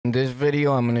In this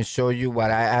video, I'm going to show you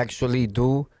what I actually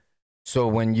do. So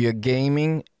when you're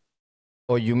gaming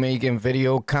or you're making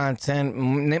video content,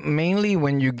 mainly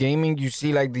when you're gaming, you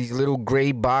see like these little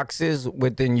gray boxes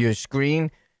within your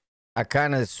screen. I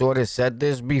kind of sort of said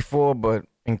this before, but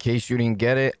in case you didn't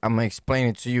get it, I'm going to explain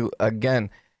it to you again.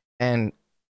 And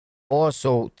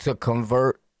also to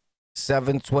convert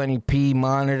 720p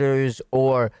monitors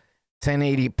or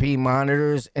 1080p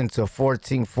monitors into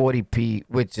 1440p,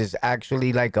 which is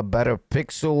actually like a better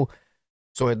pixel,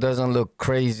 so it doesn't look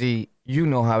crazy. You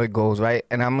know how it goes, right?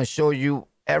 And I'm gonna show you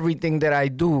everything that I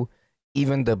do,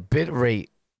 even the bit rate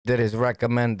that is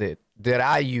recommended that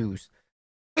I use.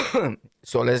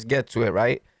 So let's get to it,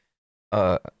 right?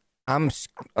 I'm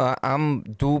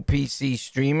dual PC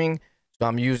streaming, so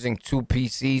I'm using two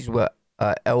PCs with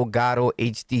Elgato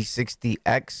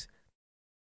HD60X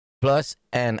Plus,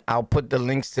 and I'll put the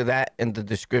links to that in the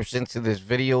description to this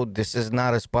video. This is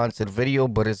not a sponsored video,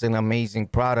 but it's an amazing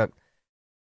product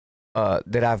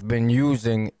that I've been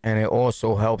using, and it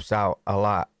also helps out a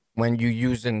lot when you're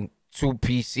using two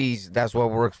PCs. That's what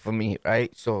works for me,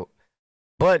 right? So,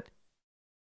 but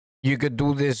you could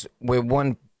do this with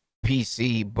one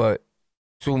PC, but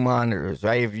two monitors,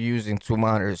 right? If you're using two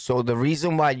monitors. So the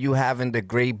reason why you having the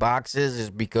gray boxes is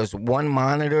because one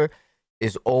monitor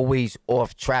is always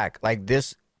off track. Like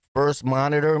this first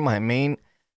monitor, my main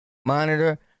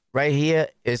monitor right here,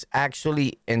 is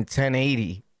actually in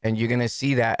 1080, and you're gonna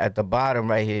see that at the bottom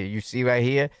right here. You see right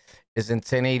here is in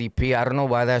 1080p. I don't know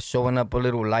why that's showing up a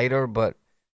little lighter, but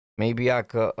maybe I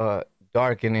could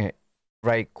darken it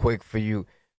right quick for you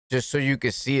just so you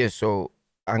can see it. So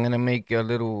I'm gonna make it a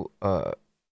little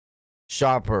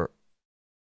sharper.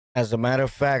 As a matter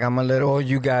of fact, I'm gonna let all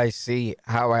you guys see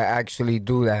how I actually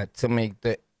do that to make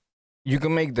you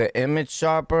can make the image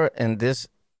sharper in this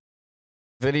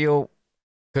video,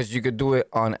 because you could do it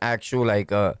on actual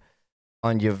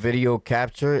on your video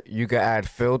capture. You can add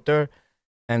filter,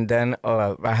 and then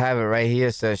I have it right here.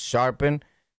 It says sharpen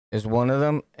is one of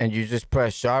them, and you just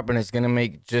press sharpen. It's gonna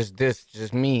make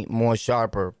just me more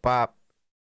sharper. Pop,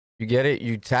 you get it?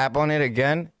 You tap on it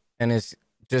again, and it's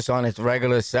just on its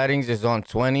regular settings. It's on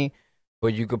 20,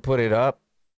 but you could put it up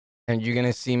and you're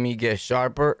gonna see me get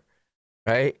sharper,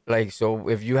 right? Like, so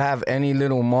if you have any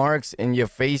little marks in your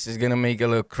face, it's gonna make it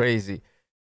look crazy.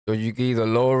 So you can either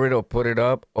lower it or put it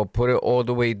up or put it all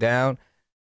the way down,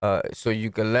 so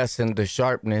you can lessen the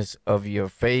sharpness of your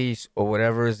face or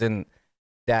whatever is in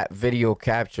that video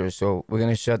capture. So we're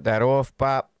gonna shut that off,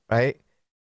 Pop, right?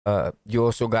 You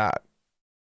also got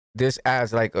this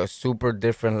as like a super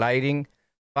different lighting,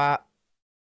 Pop,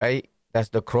 right? That's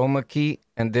the chroma key,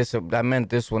 and this, I meant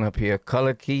this one up here,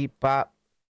 color key, Pop.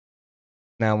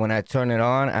 Now when I turn it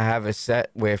on, I have it set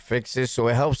where it fixes, so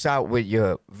it helps out with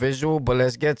your visual. But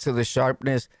let's get to the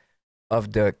sharpness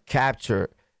of the capture,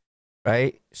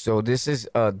 right? So this is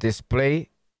a display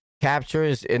capture.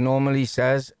 It normally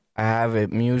says I have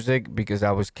it music because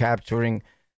I was capturing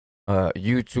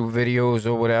YouTube videos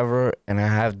or whatever, and I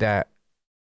have that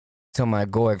to my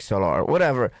Go XLR,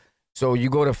 whatever. So you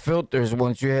go to filters.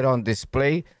 Once you hit on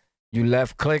display, you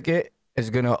left click it, it's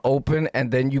gonna open,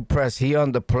 and then you press here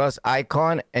on the plus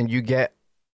icon and you get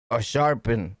a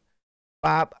sharpen.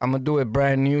 Pop, I'm gonna do it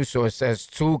brand new, so it says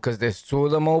 2 because there's 2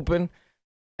 of them open,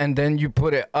 and then you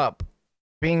put it up,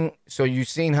 bing. So you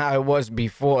seen how it was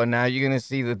before. Now you're gonna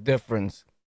see the difference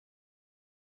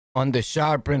on the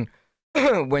sharpen.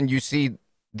 When you see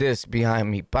this behind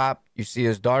me, Pop, you see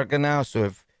it's darker now. So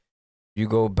if you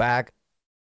go back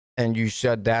and you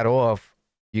shut that off,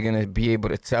 you're gonna be able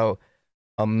to tell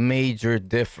a major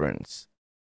difference.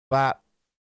 Pop,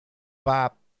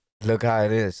 pop, look how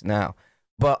it is now.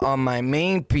 But on my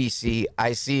main PC,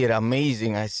 I see it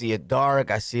amazing. I see it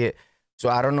dark, I see it. So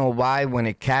I don't know why when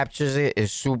it captures it,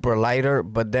 it's super lighter.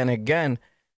 But then again,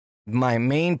 my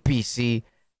main PC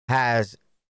has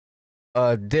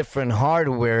a different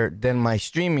hardware than my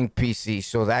streaming PC,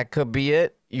 so that could be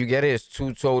it. You get it? It's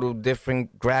 2 total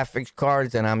different graphics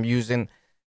cards, and I'm using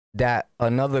that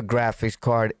another graphics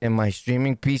card in my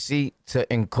streaming PC to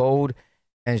encode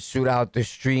and shoot out the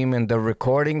stream and the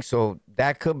recording. So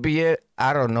that could be it.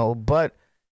 I don't know. But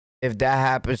if that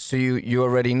happens to you, you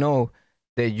already know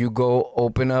that you go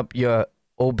open up your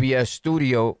OBS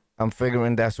Studio. I'm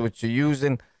figuring that's what you're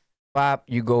using. Pop,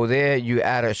 you go there, you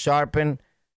add a sharpen,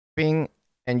 ping,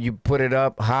 and you put it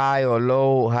up high or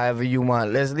low, however you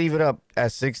want. Let's leave it up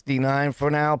at 69 for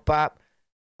now, Pop.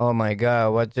 Oh my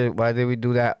God, why did we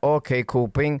do that? Okay, cool,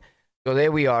 ping. So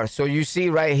there we are. So you see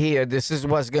right here, this is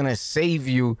what's gonna save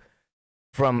you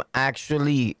from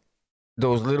actually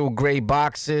those little gray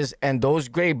boxes, and those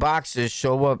gray boxes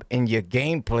show up in your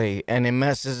gameplay, and it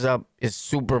messes up. It's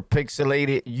super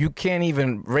pixelated. You can't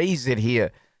even raise it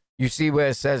here. You see where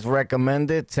it says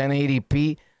recommended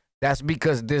 1080p? That's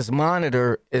because this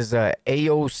monitor is a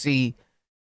AOC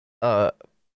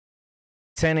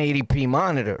 1080p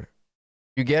monitor.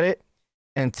 You get it?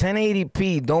 And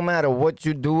 1080p, no matter what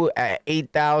you do at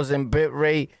 8,000 bit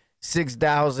rate,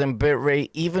 6,000 bit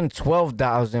rate, even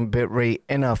 12,000 bit rate,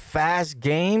 in a fast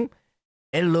game,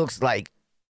 it looks like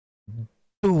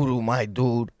doo-doo, my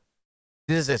dude.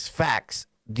 This is facts.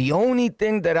 The only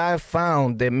thing that I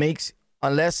found that makes,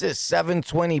 unless it's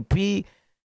 720p,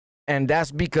 and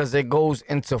that's because it goes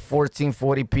into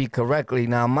 1440p correctly.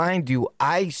 Now, mind you,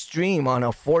 I stream on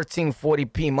a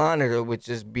 1440p monitor, which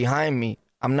is behind me.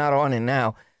 I'm not on it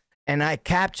now. And I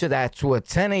capture that to a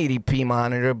 1080p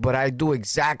monitor, but I do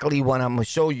exactly what I'm going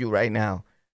to show you right now.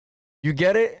 You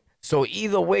get it? So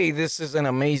either way, this is an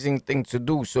amazing thing to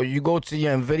do. So you go to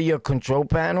your NVIDIA control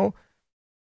panel.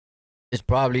 It's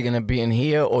probably going to be in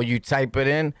here, or you type it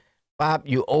in. Pop,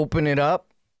 you open it up.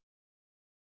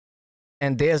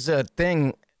 And there's a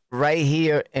thing right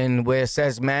here in where it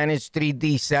says manage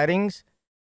 3D settings.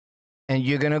 And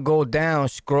you're going to go down,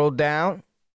 scroll down.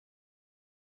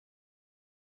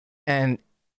 And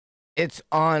it's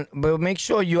on, but make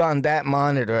sure you're on that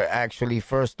monitor, actually,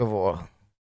 first of all.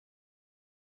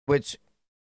 Which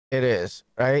it is,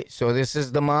 right? So this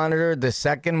is the monitor. The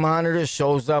second monitor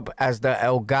shows up as the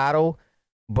Elgato,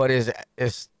 but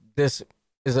this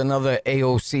is another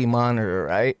AOC monitor,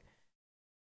 right?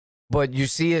 But you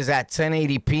see is at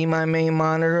 1080p, my main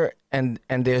monitor, and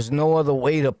there's no other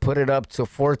way to put it up to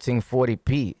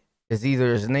 1440p. It's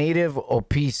either as native or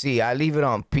PC. I leave it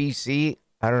on PC.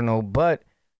 I don't know, but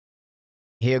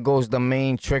here goes the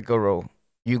main trickery.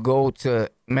 You go to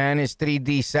manage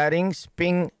 3D settings,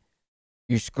 ping,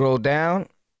 you scroll down,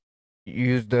 you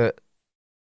use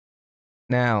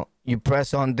now you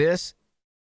press on this.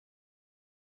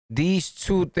 These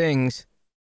two things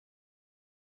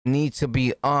need to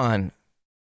be on,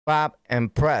 pop,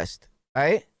 and pressed,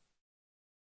 right?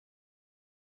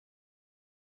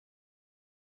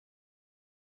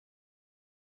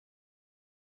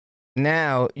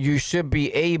 Now you should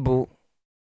be able,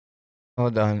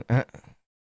 hold on.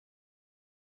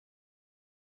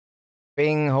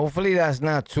 Bing, hopefully that's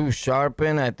not too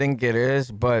sharpened. I think it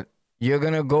is, but you're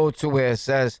gonna go to where it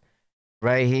says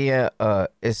right here,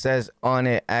 it says on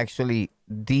it actually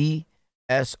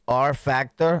DSR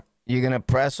factor. You're gonna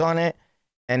press on it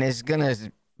and it's gonna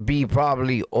be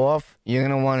probably off. You're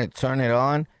gonna want to turn it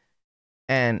on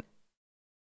and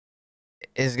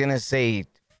it's gonna say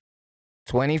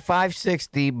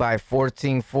 2560 by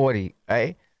 1440,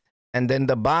 right? And then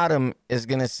the bottom is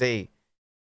gonna say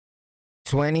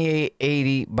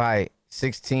 2880 by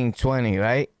 1620,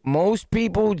 right? Most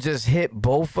people just hit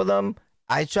both of them.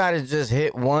 I try to just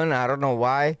hit one. I don't know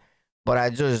why, but I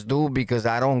just do because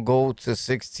I don't go to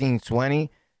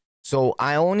 1620. So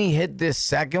I only hit this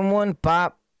second one,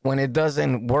 pop, when it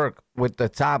doesn't work with the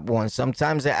top one.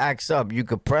 Sometimes it acts up. You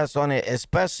could press on it,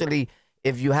 especially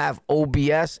if you have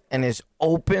OBS and it's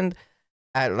opened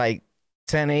at like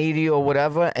 1080 or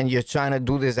whatever, and you're trying to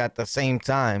do this at the same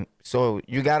time. So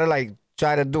you gotta like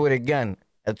try to do it again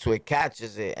until it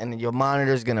catches it, and your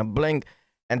monitor's gonna blink,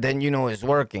 and then you know it's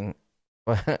working.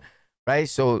 Right?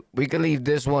 So we can leave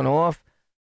this one off.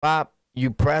 Pop,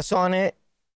 you press on it,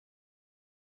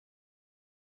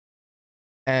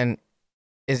 and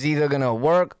it's either gonna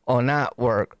work or not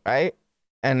work, right?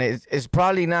 And it's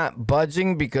probably not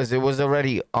budging because it was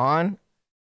already on.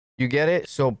 You get it?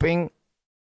 So ping,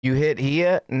 you hit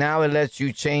here. Now it lets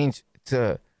you change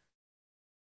to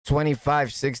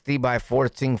 2560 by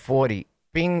 1440.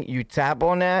 Ping, you tap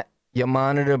on that. Your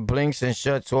monitor blinks and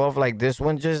shuts off like this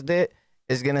one just did.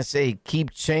 It's going to say keep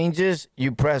changes.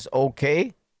 You press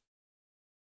OK.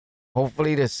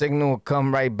 Hopefully the signal will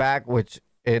come right back, which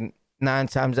it 9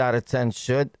 times out of 10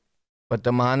 should. But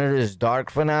the monitor is dark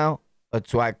for now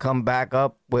until I come back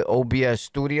up with OBS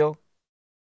Studio.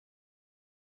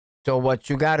 So what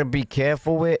you got to be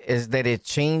careful with is that it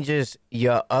changes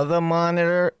your other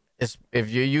monitor. If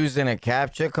you're using a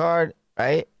capture card,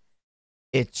 right?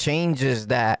 It changes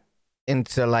that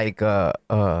into like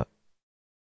a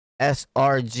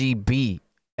sRGB.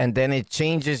 And then it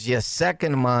changes your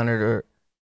second monitor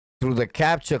through the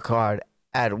capture card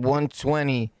at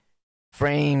 120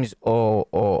 frames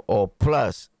or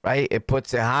plus, right? It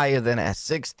puts it higher than at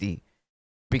 60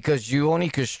 because you only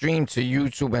could stream to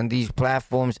YouTube and these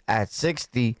platforms at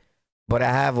 60, but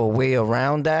I have a way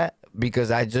around that because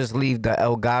I just leave the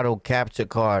Elgato capture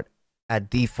card at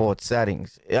default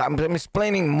settings. I'm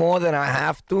explaining more than I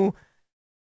have to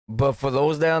But for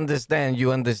those that understand,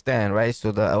 you understand, right?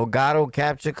 So the Elgato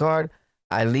capture card,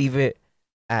 I leave it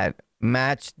at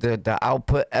match the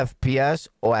output FPS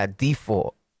or at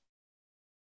default.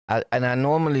 And I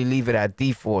normally leave it at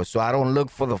default. So I don't look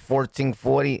for the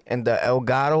 1440 in the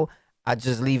Elgato. I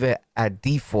just leave it at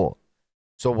default.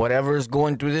 So whatever is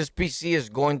going through this PC is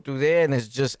going through there, and it's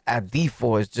just at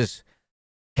default. It's just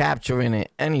capturing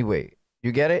it anyway.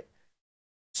 You get it?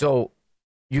 So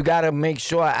you got to make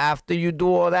sure after you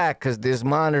do all that, because this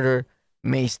monitor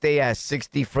may stay at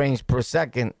 60 frames per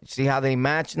second. See how they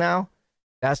match now?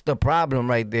 That's the problem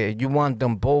right there. You want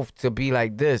them both to be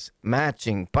like this,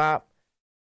 matching, pop.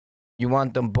 You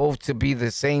want them both to be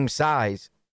the same size.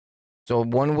 So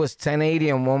one was 1080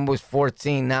 and one was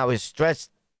 14. Now it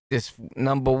stretched this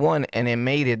number one and it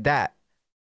made it that.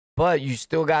 But you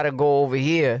still got to go over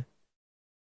here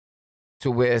to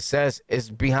where it says,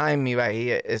 it's behind me right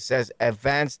here. It says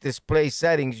advanced display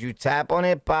settings. You tap on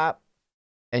it, pop,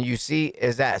 and you see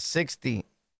it's at 60.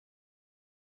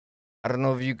 I don't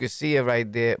know if you can see it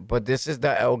right there, but this is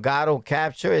the Elgato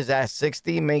capture is at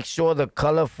 60. Make sure the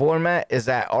color format is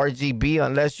at RGB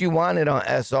unless you want it on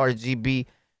sRGB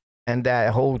and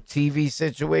that whole TV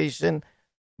situation.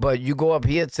 But you go up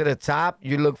here to the top,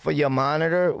 you look for your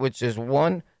monitor, which is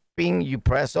one, ping, you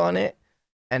press on it,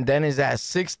 and then it's at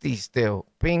 60 still.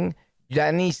 Ping,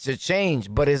 that needs to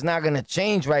change, but it's not going to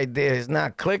change right there. It's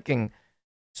not clicking.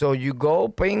 So you go,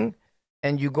 ping,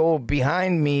 and you go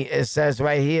behind me. It says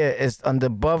right here, it's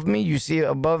above me. You see it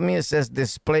above me? It says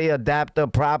display adapter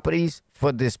properties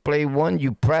for display one.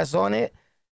 You press on it.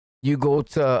 You go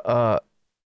to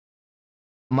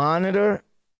monitor,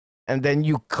 and then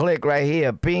you click right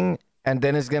here, ping, and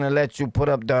then it's going to let you put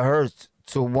up the hertz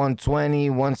to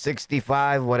 120,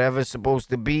 165, whatever it's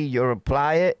supposed to be. You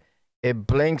apply it. It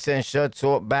blinks and shuts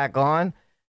back on.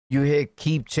 You hit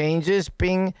keep changes,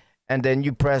 ping, and then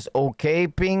you press OK,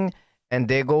 ping, and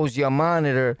there goes your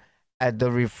monitor at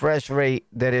the refresh rate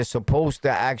that it's supposed to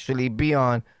actually be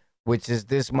on, which is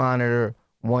this monitor,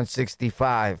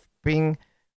 165, ping,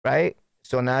 right?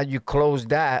 So now you close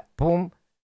that, boom.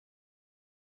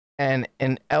 And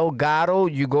in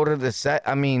Elgato, you go to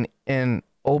the in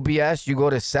OBS, you go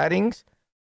to settings,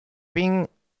 ping,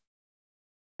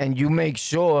 and you make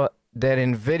sure that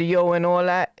in video and all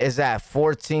that is at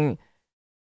 14.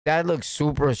 That looks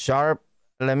super sharp.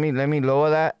 Let me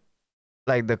lower that.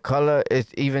 Like the color,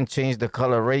 it's even changed the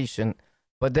coloration.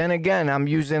 But then again, I'm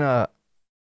using a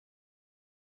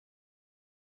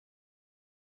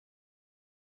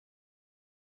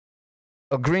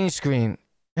green screen.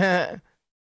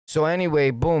 So anyway,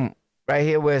 boom. Right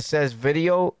here where it says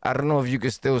video, I don't know if you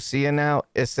can still see it now.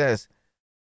 It says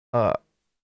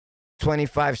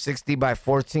 2560 by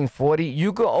 1440.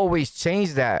 You could always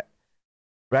change that,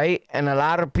 right? And a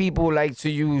lot of people like to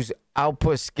use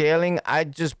output scaling. I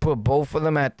just put both of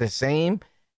them at the same.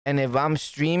 And if I'm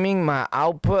streaming my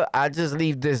output, I just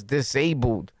leave this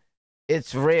disabled.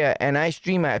 It's rare. And I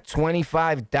stream at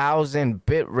 25,000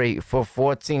 bit rate for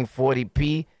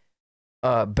 1440p.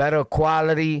 Better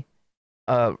quality.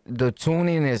 The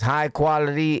tuning is high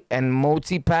quality and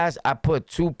multi-pass. I put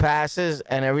 2 passes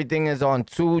and everything is on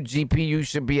 2. GPU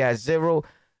should be at 0.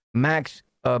 Max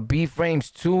B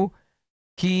frames 2.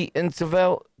 Key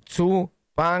interval 2.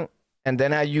 Bang. And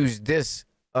then I use this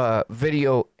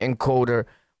video encoder,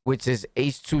 which is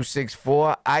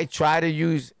H264. I try to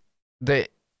use the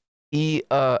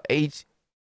EVC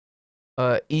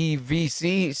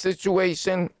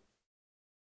situation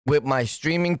with my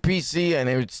streaming PC, and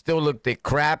it still looked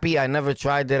crappy. I never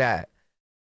tried it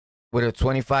with a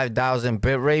 25,000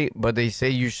 bit rate, but they say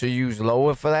you should use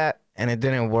lower for that, and it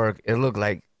didn't work. It looked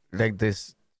like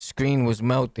this screen was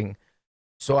melting.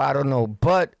 So I don't know,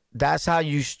 but that's how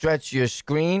you stretch your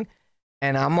screen.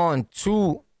 And I'm on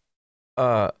 2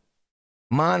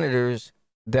 monitors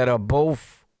that are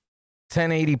both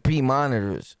 1080p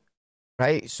monitors,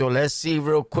 right? So let's see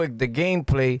real quick the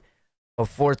gameplay of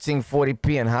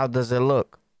 1440p and how does it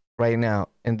look right now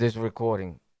in this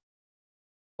recording.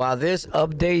 While there's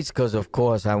updates, because of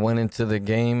course I went into the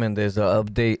game and there's an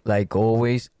update like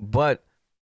always, but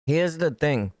here's the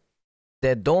thing,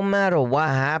 that don't matter what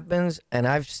happens, and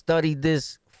I've studied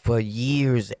this for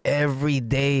years. Every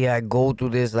day I go through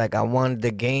this, like I want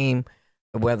the game,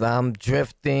 whether I'm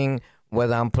drifting,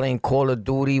 whether I'm playing Call of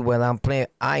Duty, whether I'm playing,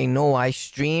 I know I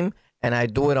stream. And I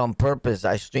do it on purpose.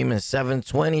 I stream in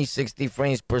 720, 60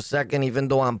 frames per second, even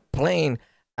though I'm playing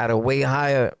at a way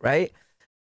higher, right?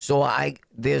 So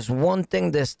there's one thing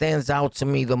that stands out to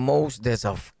me the most. There's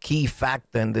a key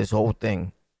factor in this whole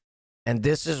thing. And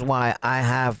this is why I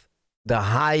have the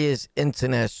highest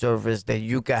internet service that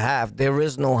you could have. There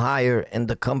is no higher in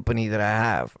the company that I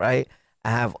have, right?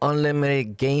 I have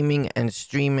unlimited gaming and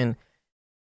streaming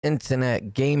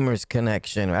internet gamers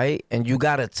connection, right? And you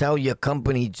got to tell your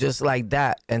company just like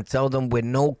that and tell them with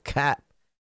no cap,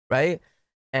 right?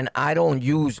 And I don't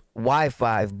use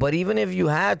Wi-Fi, but even if you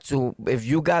had to, if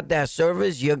you got that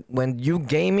service, when you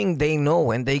gaming, they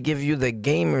know and they give you the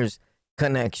gamers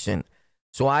connection.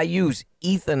 So I use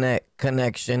Ethernet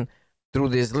connection through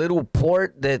this little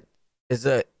port that is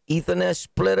a Ethernet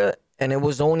splitter, and it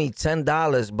was only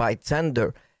 $10 by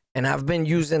tender. And I've been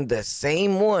using the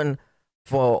same one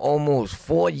for almost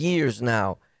 4 years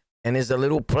now. And it's a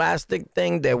little plastic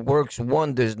thing that works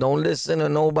wonders. Don't listen to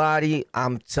nobody.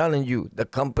 I'm telling you, the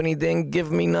company didn't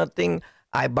give me nothing.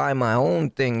 I buy my own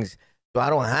things, so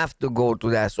I don't have to go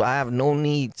through that. So I have no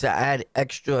need to add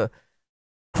extra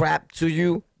crap to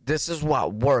you. This is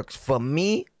what works for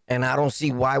me, and I don't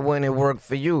see why wouldn't it work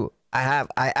for you.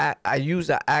 I use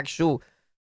an actual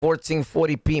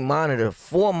 1440p monitor,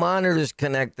 4 monitors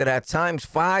connected at times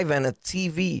 5, and a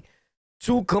TV,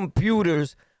 2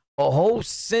 computers, a whole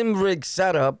sim rig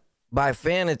setup by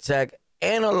Fanatec,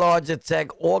 and a Logitech,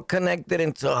 all connected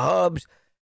into hubs.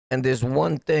 And there's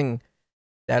one thing,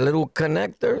 that little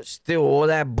connector, still all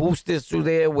that boosters through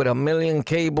there with a million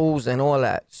cables and all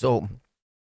that. So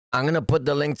I'm going to put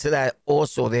the link to that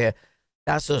also there.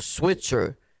 That's a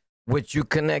switcher which you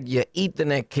connect your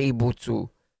Ethernet cable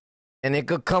to. And it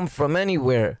could come from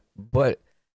anywhere. But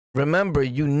remember,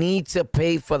 you need to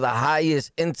pay for the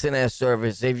highest internet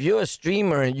service. If you're a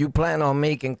streamer and you plan on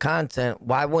making content,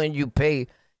 why wouldn't you pay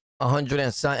 $100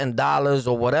 and something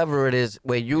or whatever it is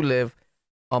where you live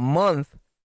a month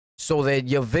so that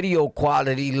your video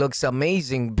quality looks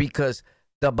amazing? Because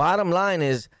the bottom line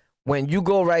is, when you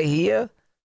go right here,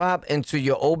 Pop, into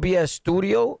your OBS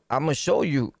studio, I'm going to show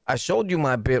you. I showed you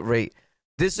my bit rate.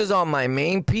 This is on my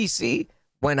main PC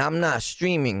when I'm not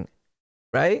streaming,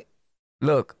 right?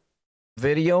 Look.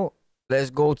 Video, let's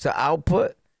go to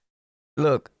output.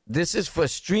 Look, this is for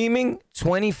streaming,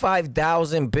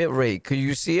 25,000 bit rate. Could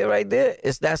you see it right there?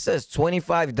 That says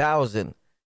 25,000.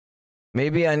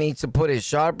 Maybe I need to put it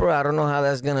sharper. I don't know how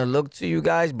that's gonna look to you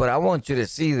guys, but I want you to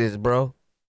see this, bro.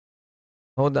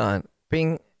 Hold on.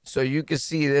 Ping, so you can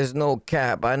see there's no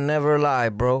cap. I never lie,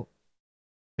 bro.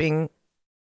 Ping.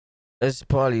 Let's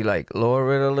probably like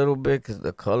lower it a little bit because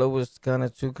the color was kind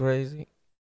of too crazy.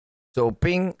 So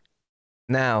ping.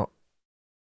 Now,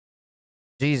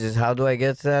 Jesus, how do I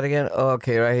get to that again? Oh,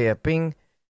 okay, right here, ping.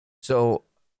 So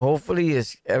hopefully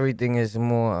everything is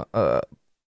more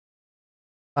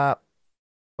pop,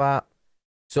 pop.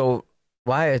 So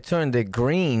why I turned it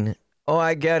green? Oh,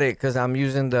 I get it, because I'm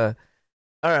using the.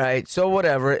 All right, so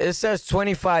whatever. It says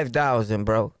 25,000,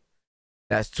 bro.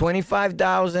 That's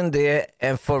 25,000 there,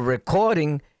 and for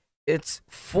recording, it's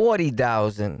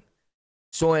 40,000.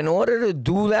 So in order to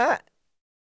do that,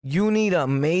 you need a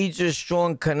major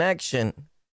strong connection.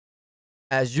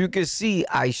 As you can see,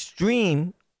 I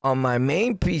stream on my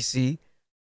main PC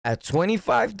at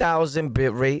 25,000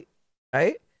 bit rate,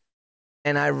 right?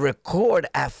 And I record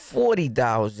at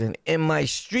 40,000 in my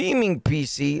streaming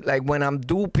PC, like when I'm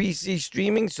dual PC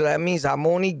streaming. So that means I'm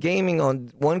only gaming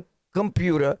on one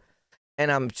computer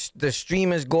and the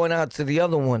stream is going out to the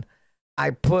other one.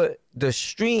 I put the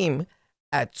stream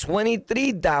at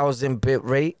 23,000 bit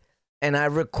rate and I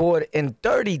record in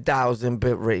 30,000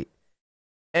 bit rate.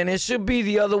 And it should be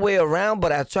the other way around,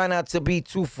 but I try not to be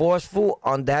too forceful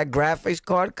on that graphics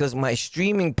card because my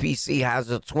streaming PC has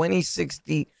a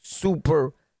 2060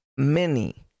 Super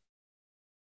Mini.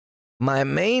 My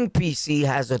main PC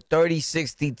has a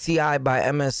 3060 Ti by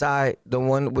MSI, the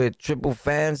one with triple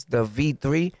fans, the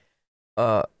V3.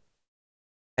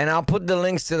 And I'll put the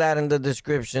links to that in the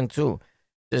description too,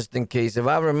 just in case. If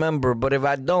I remember, but if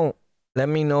I don't, let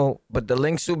me know. But the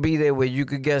links will be there where you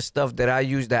could get stuff that I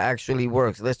use that actually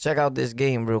works. Let's check out this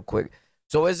game real quick.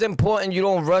 So it's important you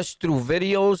don't rush through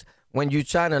videos when you're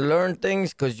trying to learn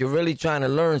things, because you're really trying to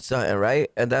learn something, right?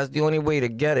 And that's the only way to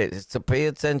get it, is to pay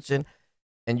attention.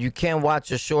 And you can't watch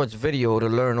a shorts video to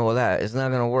learn all that. It's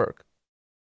not going to work.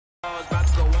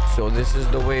 So this is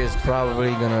the way it's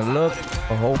probably going to look.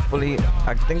 Hopefully,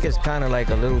 I think it's kind of like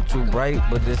a little too bright,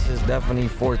 but this is definitely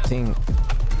 14.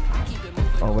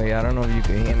 Oh, wait, I don't know if you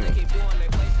can hear me.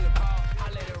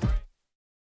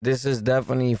 This is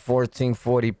definitely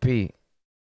 1440p.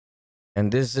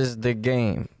 And this is the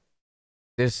game.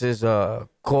 This is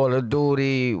Call of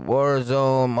Duty,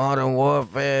 Warzone, Modern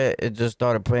Warfare. It just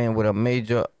started playing with a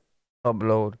major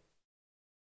upload.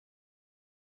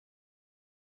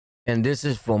 And this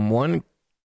is from one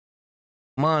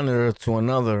monitor to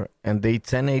another. And they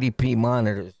 1080p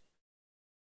monitors.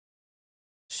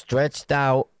 stretched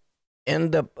out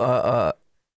in the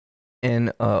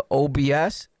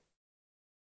OBS.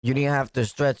 You didn't have to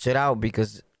stretch it out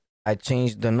because I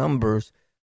changed the numbers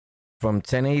from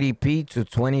 1080p to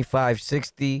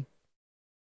 2560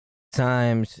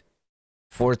 times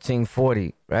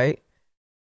 1440, right?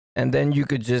 And then you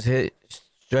could just hit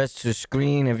stretch the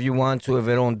screen if you want to, if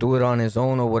it don't do it on its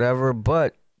own or whatever.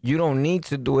 But you don't need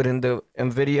to do it in the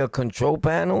NVIDIA control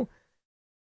panel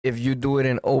if you do it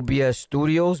in OBS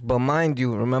Studios. But mind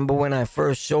you, remember when I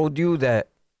first showed you that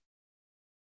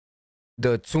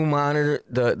the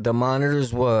the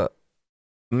monitors were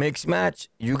mix match?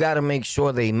 You got to make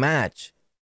sure they match.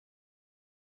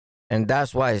 And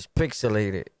that's why it's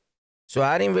pixelated. So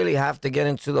I didn't really have to get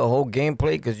into the whole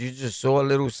gameplay because you just saw a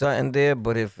little something there.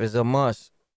 But if it's a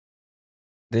must,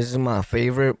 this is my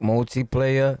favorite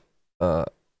multiplayer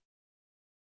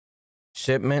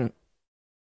shipment.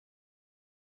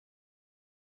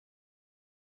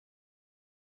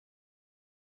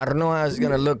 I don't know how it's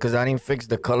going to look because I didn't fix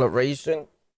the coloration.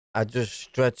 I just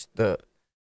stretched the...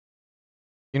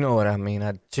 You know what I mean.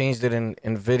 I changed it in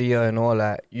NVIDIA and all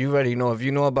that. You already know. If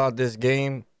you know about this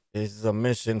game, it's a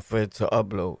mission for it to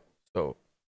upload. So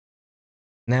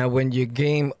now when your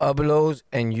game uploads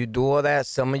and you do all that,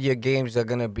 some of your games are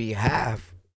going to be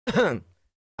half.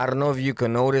 I don't know if you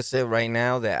can notice it right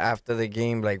now that after the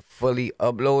game like fully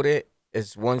uploaded,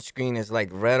 it's one screen is like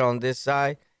red on this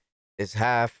side. It's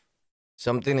half.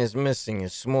 Something is missing.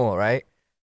 It's small, right?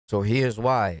 So here's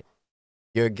why.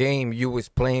 Your game, you was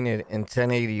playing it in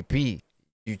 1080p.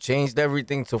 You changed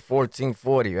everything to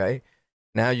 1440, right?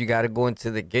 Now you got to go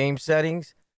into the game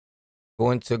settings,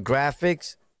 go into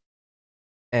graphics,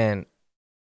 and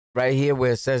right here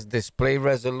where it says display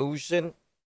resolution,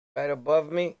 right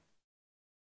above me,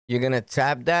 you're going to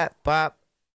tap that, pop,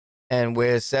 and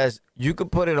where it says, you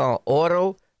could put it on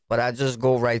auto, but I just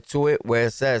go right to it where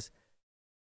it says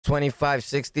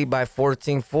 2560 by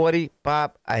 1440,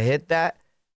 pop, I hit that.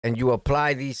 And you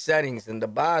apply these settings. In the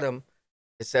bottom,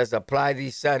 it says apply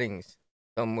these settings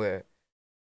somewhere.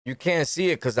 You can't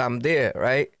see it because I'm there,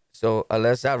 right? So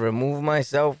unless I remove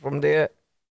myself from there,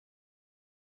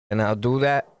 and I'll do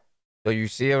that. So you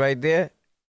see it right there?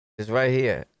 It's right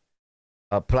here.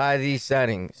 Apply these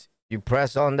settings. You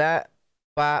press on that,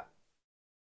 pop.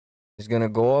 It's going to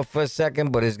go off for a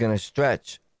second, but it's going to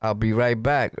stretch. I'll be right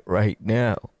back right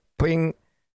now. Ping.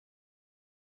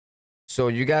 So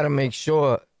you got to make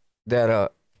sure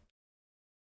that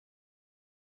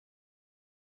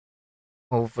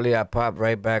hopefully I pop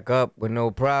right back up with no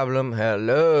problem.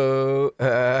 Hello.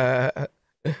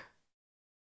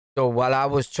 So while I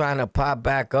was trying to pop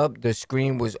back up, the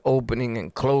screen was opening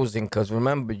and closing because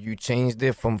remember you changed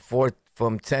it from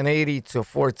 1080 to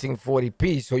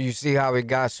 1440p. So you see how it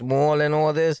got small and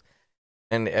all this,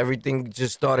 and everything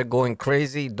just started going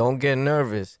crazy. Don't get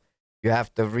nervous. You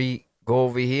have to go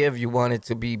over here if you want it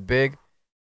to be big.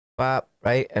 Pop,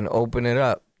 right, and open it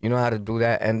up. You know how to do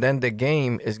that. And then the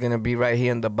game is gonna be right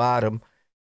here in the bottom.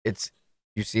 It's,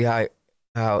 you see how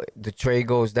the tray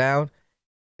goes down?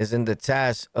 It's in the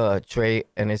task tray,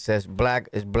 and it says black.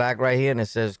 It's black right here, and it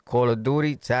says Call of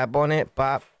Duty. Tap on it,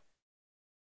 pop,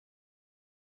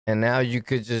 and now you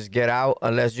could just get out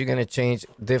unless you're gonna change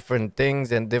different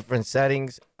things and different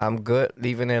settings. I'm good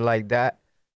leaving it like that.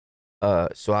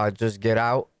 So I'll just get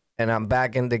out, and I'm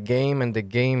back in the game, and the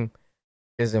game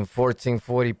is in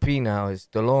 1440p now. It's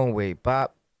the long way,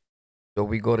 pop. So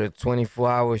we go to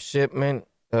 24-hour shipment,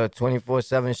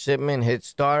 24/7 shipment, hit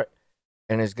start,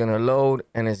 and it's gonna load,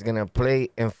 and it's gonna play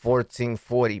in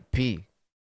 1440p.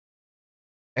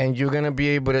 And you're gonna be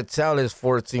able to tell it's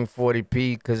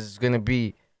 1440p because it's gonna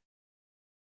be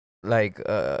like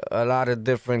a lot of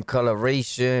different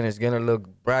coloration. It's gonna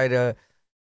look brighter.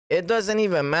 It doesn't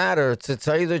even matter, to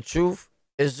tell you the truth.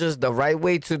 It's just the right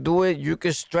way to do it. You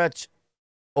can stretch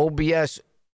OBS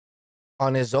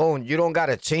on its own. You don't got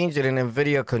to change it in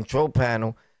NVIDIA control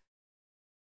panel.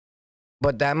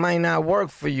 But that might not work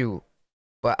for you.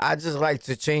 But I just like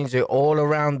to change it all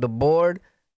around the board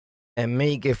and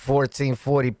make it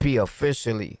 1440p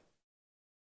officially.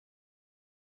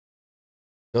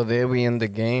 So there we in the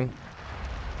game.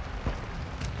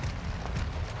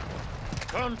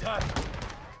 Contact.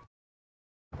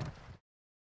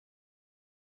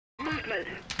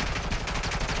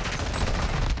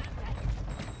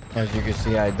 As you can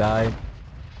see, I died.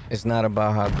 It's not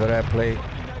about how good I play.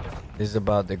 It's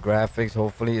about the graphics.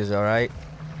 Hopefully it's all right.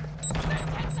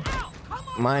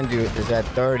 Mind you, it's at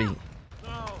 30.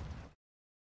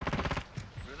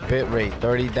 Bit rate,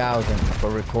 30,000 for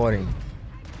recording.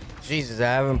 Jesus, I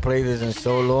haven't played this in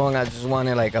so long. I just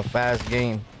wanted like a fast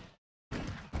game.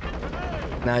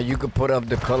 Now you could put up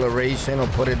the coloration or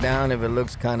put it down if it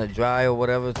looks kind of dry or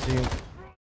whatever to you.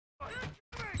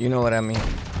 You know what I mean?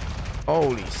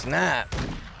 Holy snap.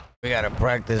 We gotta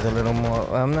practice a little more.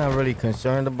 I'm not really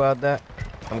concerned about that.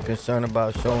 I'm concerned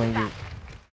about showing you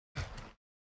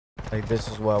like this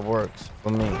is what works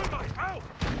for me.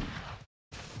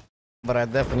 But I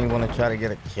definitely want to try to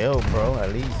get a kill, bro,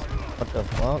 at least. What the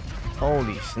fuck?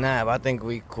 Holy snap. I think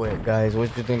we quit, guys.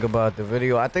 What you think about the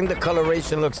video? I think the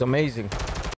coloration looks amazing.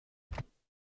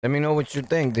 Let me know what you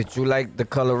think. Did you like the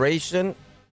coloration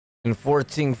in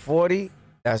 1440?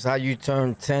 That's how you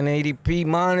turn 1080p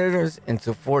monitors into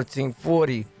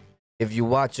 1440. If you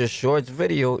watch a shorts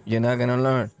video, you're not going to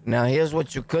learn. Now, here's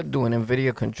what you could do in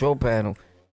NVIDIA control panel.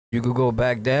 You could go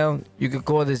back down. You could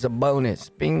call this a bonus.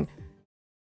 Bing.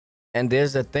 And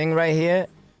there's a thing right here.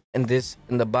 And this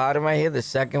in the bottom right here, the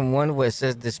second one where it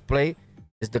says display,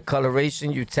 is the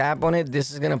coloration. You tap on it,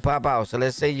 this is gonna pop out. So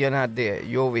let's say you're not there,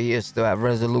 you're over here still at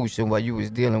resolution what you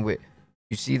was dealing with.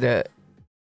 You see that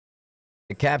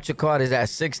the capture card is at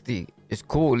 60. It's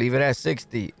cool, leave it at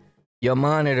 60. Your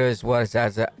monitor is what's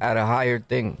at a higher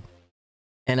thing.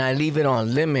 And I leave it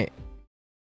on limit.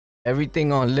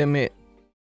 Everything on limit.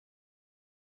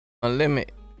 On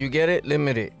limit. You get it?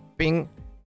 Limited. Bing.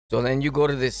 So then you go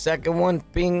to the second one,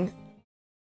 ping,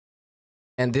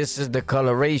 and this is the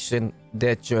coloration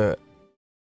that your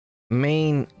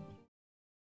main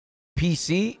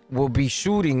PC will be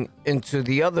shooting into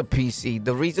the other PC.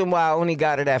 The reason why I only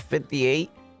got it at 58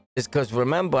 is because,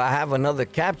 remember, I have another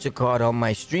capture card on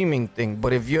my streaming thing.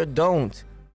 But if you don't,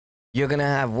 you're going to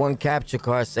have one capture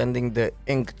card sending the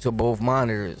ink to both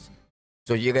monitors.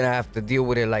 So you're going to have to deal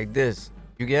with it like this.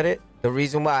 You get it? The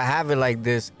reason why I have it like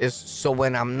this is so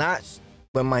when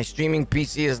my streaming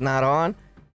PC is not on,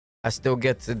 I still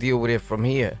get to deal with it from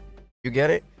here. You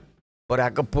get it? But I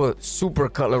could put super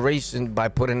coloration by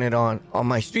putting it on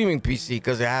my streaming PC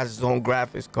because it has its own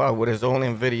graphics card with its own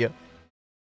NVIDIA.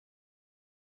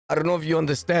 I don't know if you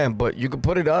understand, but you can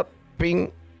put it up,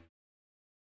 ping,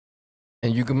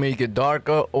 and you can make it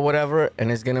darker or whatever,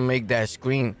 and it's gonna make that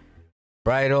screen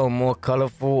brighter or more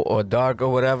colorful or dark or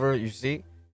whatever, you see?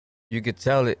 You could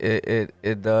tell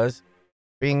it does.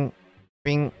 Bing,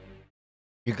 bing.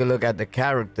 You can look at the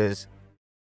characters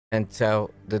and tell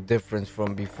the difference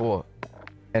from before.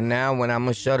 And now when I'm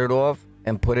going to shut it off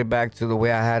and put it back to the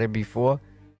way I had it before,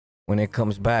 when it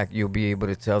comes back, you'll be able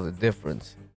to tell the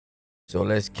difference. So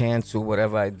let's cancel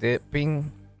whatever I did.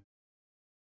 Bing.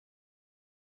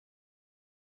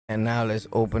 And now let's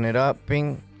open it up.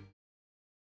 Bing.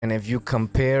 And if you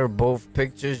compare both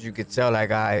pictures, you could tell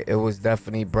like it was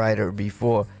definitely brighter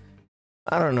before.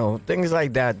 I don't know, things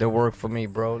like that work for me,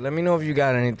 bro. Let me know if you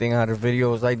got anything out of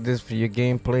videos like this for your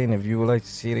gameplay, and if you would like to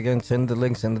see it again, send the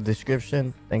links in the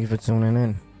description. Thank you for tuning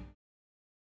in.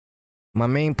 My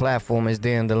main platform is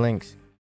there in the links.